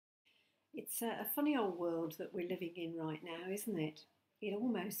It's a funny old world that we're living in right now, isn't it? It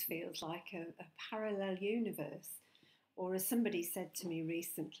almost feels like a parallel universe. Or, as somebody said to me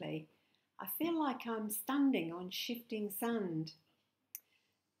recently, I feel like I'm standing on shifting sand.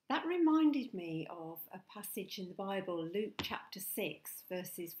 That reminded me of a passage in the Bible, Luke chapter 6,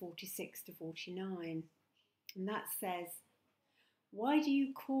 verses 46 to 49. And that says, "Why do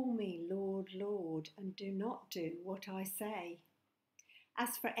you call me Lord, Lord, and do not do what I say?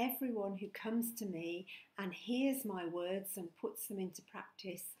 As for everyone who comes to me and hears my words and puts them into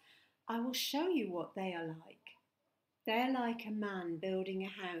practice, I will show you what they are like. They're like a man building a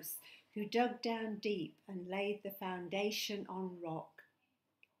house who dug down deep and laid the foundation on rock.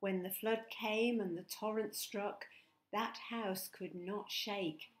 When the flood came and the torrent struck, that house could not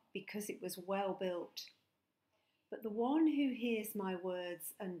shake because it was well built. But the one who hears my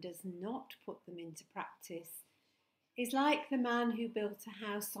words and does not put them into practice is like the man who built a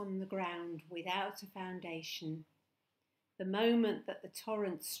house on the ground without a foundation. The moment that the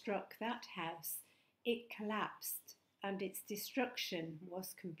torrent struck that house, it collapsed and its destruction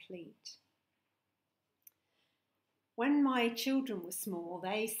was complete." When my children were small,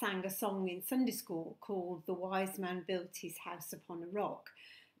 they sang a song in Sunday school called "The Wise Man Built His House Upon a Rock."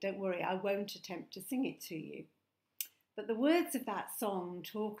 Don't worry, I won't attempt to sing it to you. But the words of that song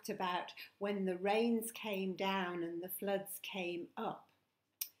talked about when the rains came down and the floods came up.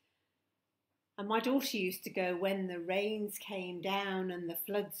 And my daughter used to go, "When the rains came down and the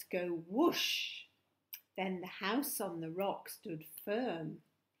floods go whoosh, then the house on the rock stood firm.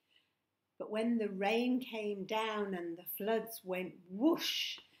 But when the rain came down and the floods went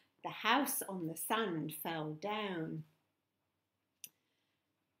whoosh, the house on the sand fell down."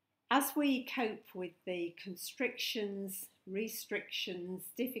 As we cope with the constrictions,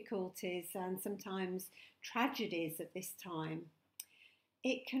 restrictions, difficulties, and sometimes tragedies at this time,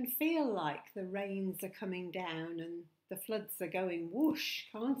 it can feel like the rains are coming down and the floods are going whoosh,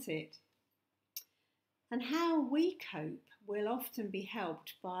 can't it? And how we cope will often be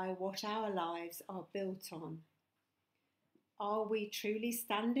helped by what our lives are built on. Are we truly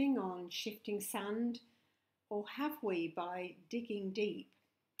standing on shifting sand, or have we, by digging deep,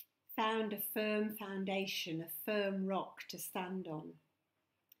 found a firm foundation, a firm rock to stand on?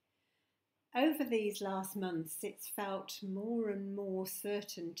 Over these last months, it's felt more and more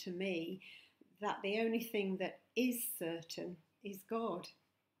certain to me that the only thing that is certain is God.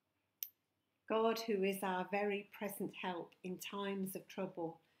 God, who is our very present help in times of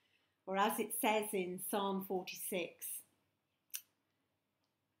trouble. Or as it says in Psalm 46,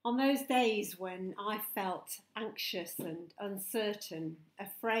 "On those days when I felt anxious and uncertain,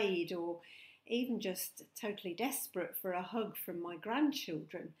 afraid, or even just totally desperate for a hug from my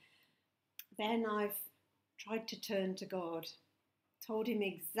grandchildren, then I've tried to turn to God, told him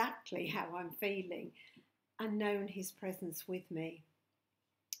exactly how I'm feeling, and known his presence with me."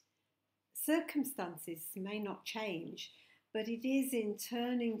 Circumstances may not change, but it is in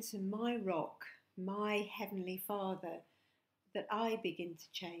turning to my rock, my Heavenly Father, that I begin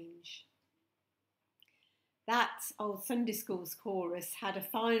to change. That old Sunday school's chorus had a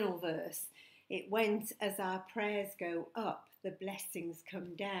final verse. It went, "As our prayers go up, the blessings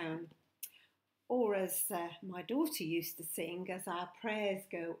come down." Or as my daughter used to sing, "As our prayers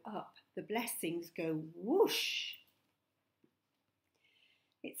go up, the blessings go whoosh."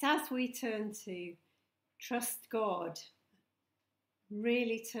 It's as we turn to trust God,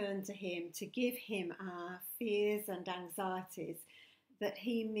 really turn to him, to give him our fears and anxieties, that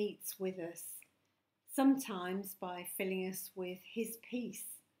he meets with us, sometimes by filling us with his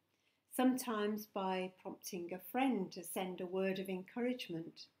peace, sometimes by prompting a friend to send a word of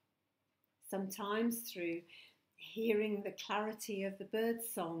encouragement, sometimes through hearing the clarity of the bird's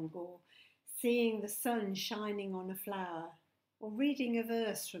song, or seeing the sun shining on a flower, or reading a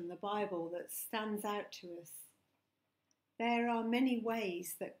verse from the Bible that stands out to us. There are many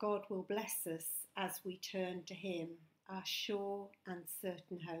ways that God will bless us as we turn to him, our sure and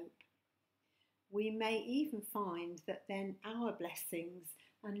certain hope. We may even find that then our blessings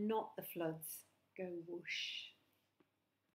and not the floods go whoosh.